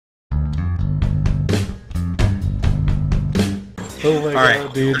Oh my All right,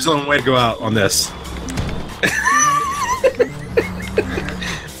 god, dude. there's only one way to go out on this.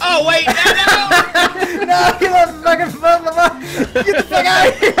 Oh wait, no! No, get the fucking phone, get the fuck out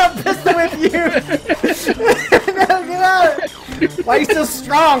of here! I'm pissed with you! No, get out! Why are you so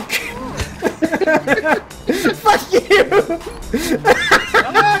strong? Fuck you! Get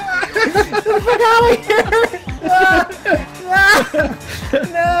the fuck out of here!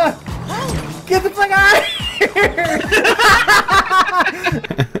 No! Get the fuck out of here!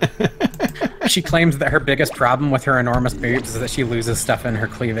 She claims that her biggest problem with her enormous boobs is that she loses stuff in her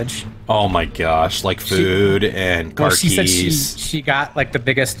cleavage. Oh my gosh, like food and car Well, she said keys. she got like the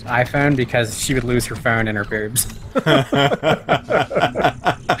biggest iPhone because she would lose her phone in her boobs.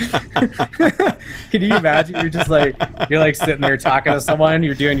 Can you imagine? You're like sitting there talking to someone,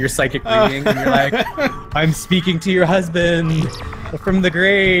 you're doing your psychic reading, and you're like, I'm speaking to your husband from the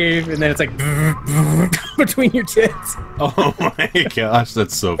grave, and then it's like between your tits. Oh my gosh,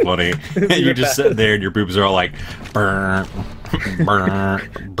 that's so funny. And you're just sitting there and your boobs are all like burr, burr,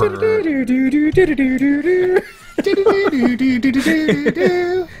 burr.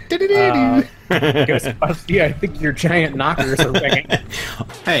 Ghostbusters, I think your giant knockers are ringing.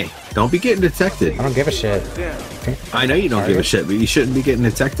 Hey, don't be getting detected. I don't give a shit. I know you don't give a shit, but you shouldn't be getting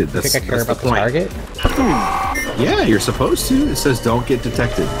detected. That's, Think I care that's about the target? Yeah, you're supposed to. It says don't get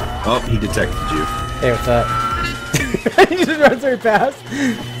detected. Oh, he detected you. Hey, what's up? He just runs right past.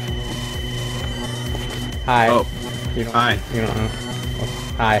 Hi. Oh, You don't, hi. You don't know.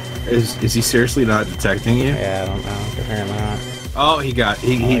 Hi. Is he seriously not detecting you? Yeah, I don't know. Apparently not. Oh, he He's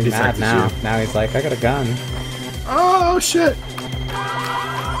mad detected now. you. Now he's like, I got a gun. Oh shit!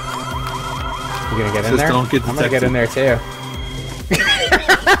 You gonna get in Says there? don't get I'm gonna get in there too.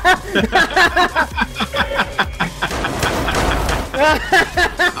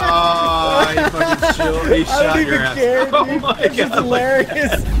 Oh, he fucking chilled. He I shot don't your even ass. care, Oh dude. my It's just god!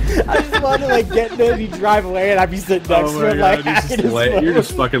 hilarious. I just want to like get in there and you drive away and I'd be sitting next Oh to my him god! like You're just, hacking his you're phone.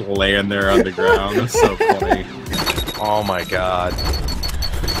 just fucking laying there on the ground. That's so funny. Oh my god.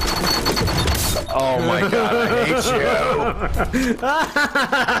 Oh my god, I hate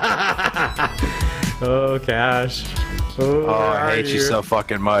you. Oh, Cash. Oh, I hate you so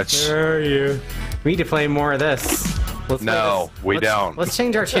fucking much. Where are you? We need to play more of this. Let's play No, this. we don't. Let's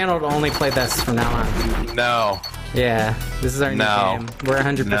change our channel to only play this from now on. No. Yeah, this is our new No. game. We're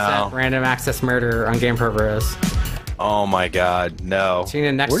 100% No. random access murder on Game Pro Bros. Oh my god, no. Tune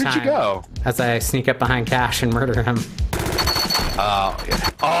in next Where did time you go? as I sneak up behind Cash and murder him.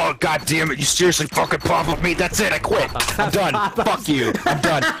 Oh god damn it, you seriously fucking pop with me? That's it, I quit. I'm done. Fuck you. I'm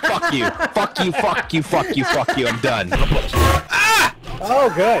done. Fuck you. Fuck you, fuck you, fuck you, fuck you, I'm done. Ah!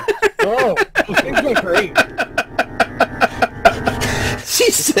 Oh, good. Oh, things went great.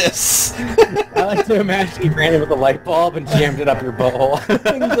 Jesus! I like to imagine he ran in with a light bulb and jammed it up your butthole.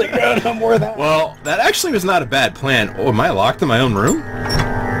 He's like, no, no more of that. Well, that actually was not a bad plan. Oh, am I locked in my own room?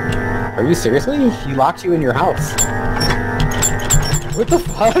 Are you seriously? He locked you in your house. What the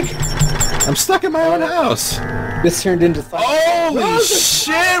fuck? I'm stuck in my own house. This turned into Holy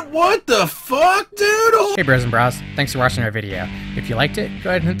shit! What the fuck, dude? Oh. Hey bros and bras, thanks for watching our video. If you liked it, go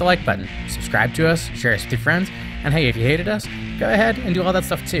ahead and hit the like button. Subscribe to us, share us with your friends, and hey, if you hated us, go ahead and do all that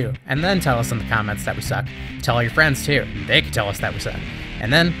stuff too. And then tell us in the comments that we suck. Tell all your friends too. They can tell us that we suck.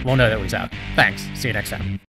 And then we'll know that we suck. Thanks. See you next time.